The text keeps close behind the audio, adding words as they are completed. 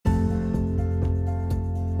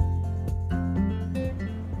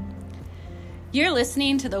You're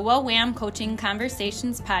listening to the WOWAM Coaching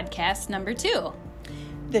Conversations podcast number 2.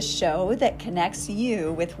 The show that connects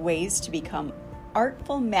you with ways to become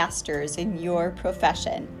artful masters in your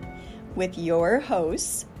profession. With your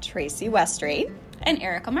hosts, Tracy Westrate and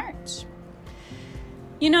Erica March.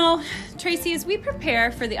 You know, Tracy, as we prepare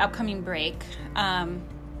for the upcoming break,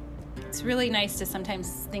 it's really nice to sometimes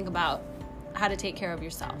think about how to take care of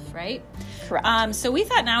yourself, right? Correct. So we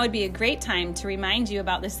thought now would be a great time to remind you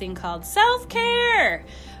about this thing called self-care.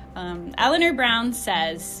 Eleanor Brown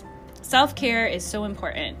says, self-care is so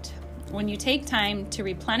important. When you take time to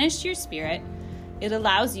replenish your spirit, it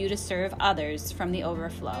allows you to serve others from the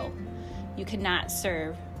overflow. You cannot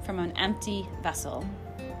serve from an empty vessel.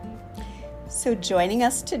 So joining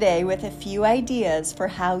us today with a few ideas for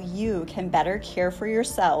how you can better care for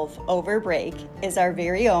yourself over break is our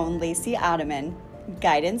very own Lacey Ottoman,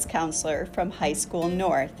 guidance counselor from High School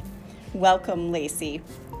North. Welcome, Lacey.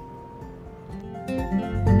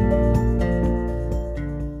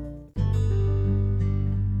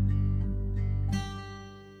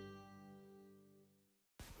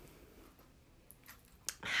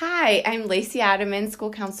 Hi, I'm Lacey Ottoman,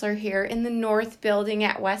 school counselor here in the North Building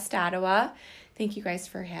at West Ottawa. Thank you guys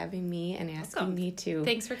for having me and asking me to.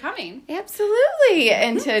 Thanks for coming. Absolutely.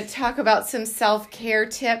 And to talk about some self-care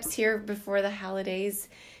tips here before the holidays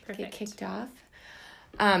get kicked off.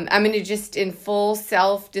 I'm going to just, in full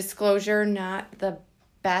self-disclosure, not the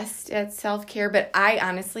best at self-care, but I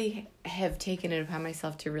honestly have taken it upon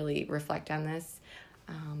myself to really reflect on this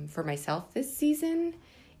for myself this season.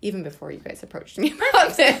 Even before you guys approached me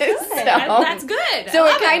about this. That's good. So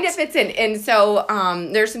it kind of fits in. And so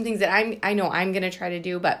there's some things that I know I'm going to try to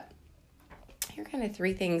do, but here are kind of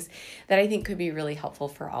 3 things that I think could be really helpful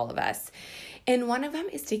for all of us. And one of them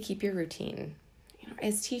is to keep your routine. You know,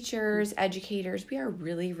 as teachers, educators, we are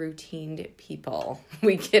really routine people.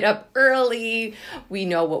 We get up early. We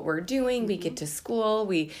know what we're doing. We get to school.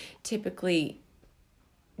 We typically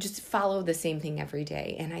just follow the same thing every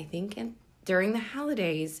day. And I think during the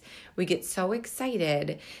holidays, we get so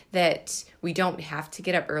excited that we don't have to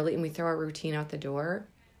get up early and we throw our routine out the door.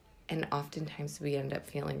 And oftentimes we end up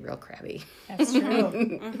feeling real crabby. That's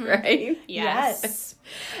true. Right? Yes.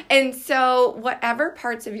 And so whatever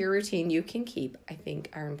parts of your routine you can keep, I think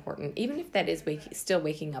are important. Even if that is still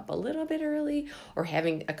waking up a little bit early or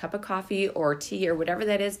having a cup of coffee or tea or whatever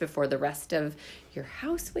that is before the rest of your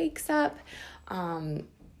house wakes up.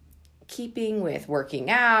 Keeping with working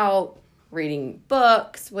out, reading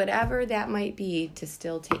books, whatever that might be to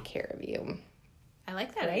still take care of you. I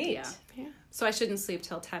like that idea. Yeah. So I shouldn't sleep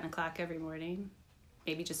till 10 o'clock every morning.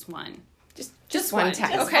 Maybe just one. Just one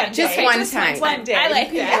time. Just one time. One day. I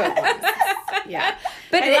like that. Yeah.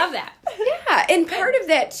 But I love that. Yeah. And part of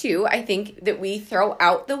that too, I think that we throw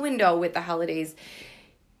out the window with the holidays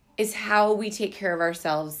is how we take care of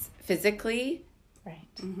ourselves physically. Right.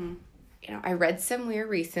 Mm-hmm. You know, I read somewhere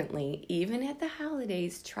recently, even at the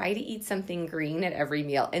holidays, try to eat something green at every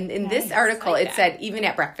meal. And in this article, it said even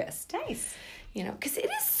at breakfast. Nice. You know, because it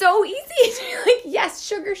is so easy to be like, yes,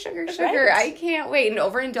 sugar. Right. I can't wait. And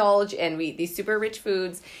overindulge and we eat these super rich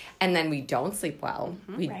foods. And then we don't sleep well.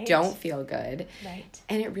 Mm-hmm. We don't feel good. Right.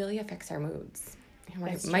 And it really affects our moods.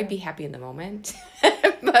 We might be happy in the moment,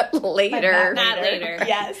 but later. But not later.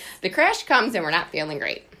 Yes. The crash comes and we're not feeling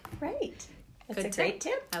great. Right. That's Good a great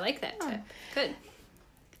tip. I like that tip. Good.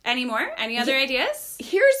 Any more? Any other ideas?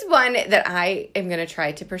 Here's one that I am going to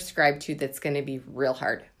try to prescribe to that's going to be real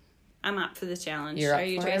hard. I'm up for this challenge. You're up Are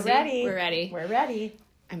you, for it? Tracy? We're ready. We're ready. We're ready.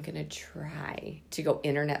 I'm going to try to go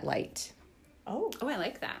internet light. Oh, I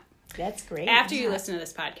like that. That's great. After you listen to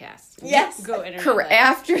this podcast. Yes. Go internet Correct. light.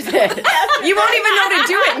 After this. You won't even know to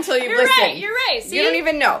do it until you've listened. You're right. See? You don't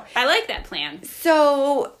even know. I like that plan.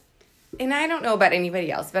 So, and I don't know about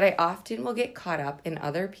anybody else, but I often will get caught up in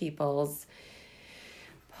other people's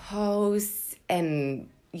posts and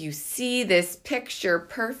you see this picture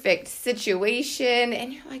perfect situation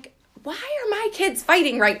and you're like, why are my kids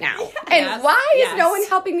fighting right now? And why is no one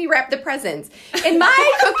helping me wrap the presents? And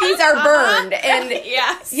my cookies are burned. And,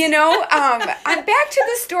 you know, I'm back to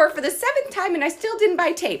the store for the 7th time and I still didn't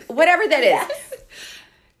buy tape. Whatever that is.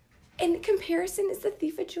 And comparison is the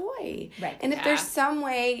thief of joy. Right. And if there's some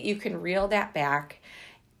way you can reel that back,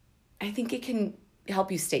 I think it can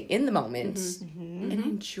help you stay in the moment and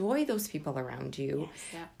enjoy those people around you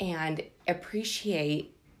and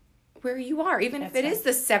appreciate where you are, even if it is the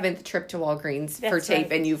 7th trip to Walgreens for tape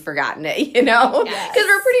and you've forgotten it, you know? Because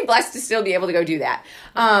we're pretty blessed to still be able to go do that.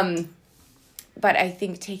 But I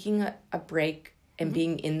think taking a break and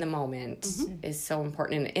being in the moment is so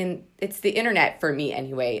important. And it's the internet, for me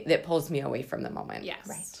anyway, that pulls me away from the moment.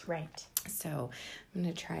 Yes. Right. So I'm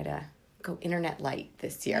going to try to go internet light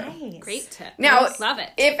this year. Nice. Great tip. Now, Love it.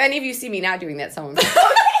 if any of you see me not doing that, someone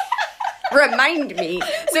remind me.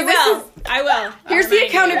 So I will. Here's the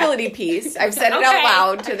accountability piece. I've said it out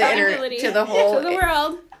loud to the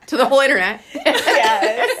to the whole internet.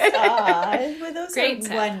 Yes. Well, those Great are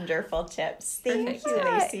tip. wonderful tips. Thank you,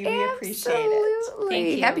 Lacey. We appreciate it. Thank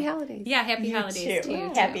you. Happy holidays. Yeah, happy You holidays too. to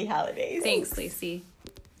you. Happy too. holidays. Thanks, Lacey.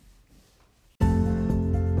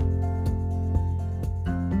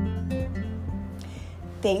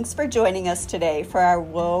 Thanks for joining us today for our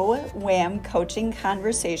Whoa Wham Coaching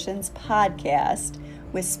Conversations podcast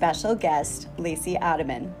with special guest Lacey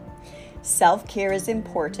Ottoman. Self-care is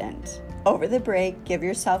important. Over the break, give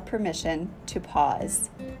yourself permission to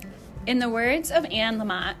pause. In the words of Anne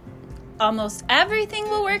Lamott, almost everything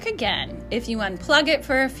will work again if you unplug it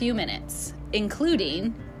for a few minutes,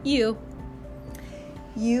 including you.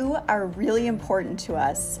 You are really important to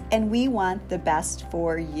us, and we want the best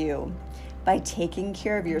for you. By taking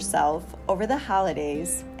care of yourself over the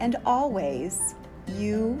holidays and always,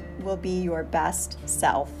 you will be your best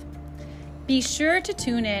self. Be sure to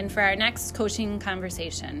tune in for our next coaching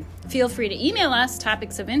conversation. Feel free to email us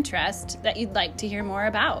topics of interest that you'd like to hear more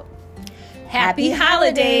about. Happy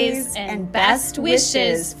holidays and best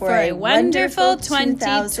wishes for a wonderful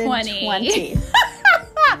 2020.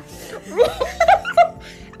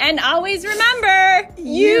 And always remember,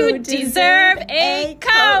 you deserve a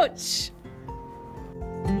coach.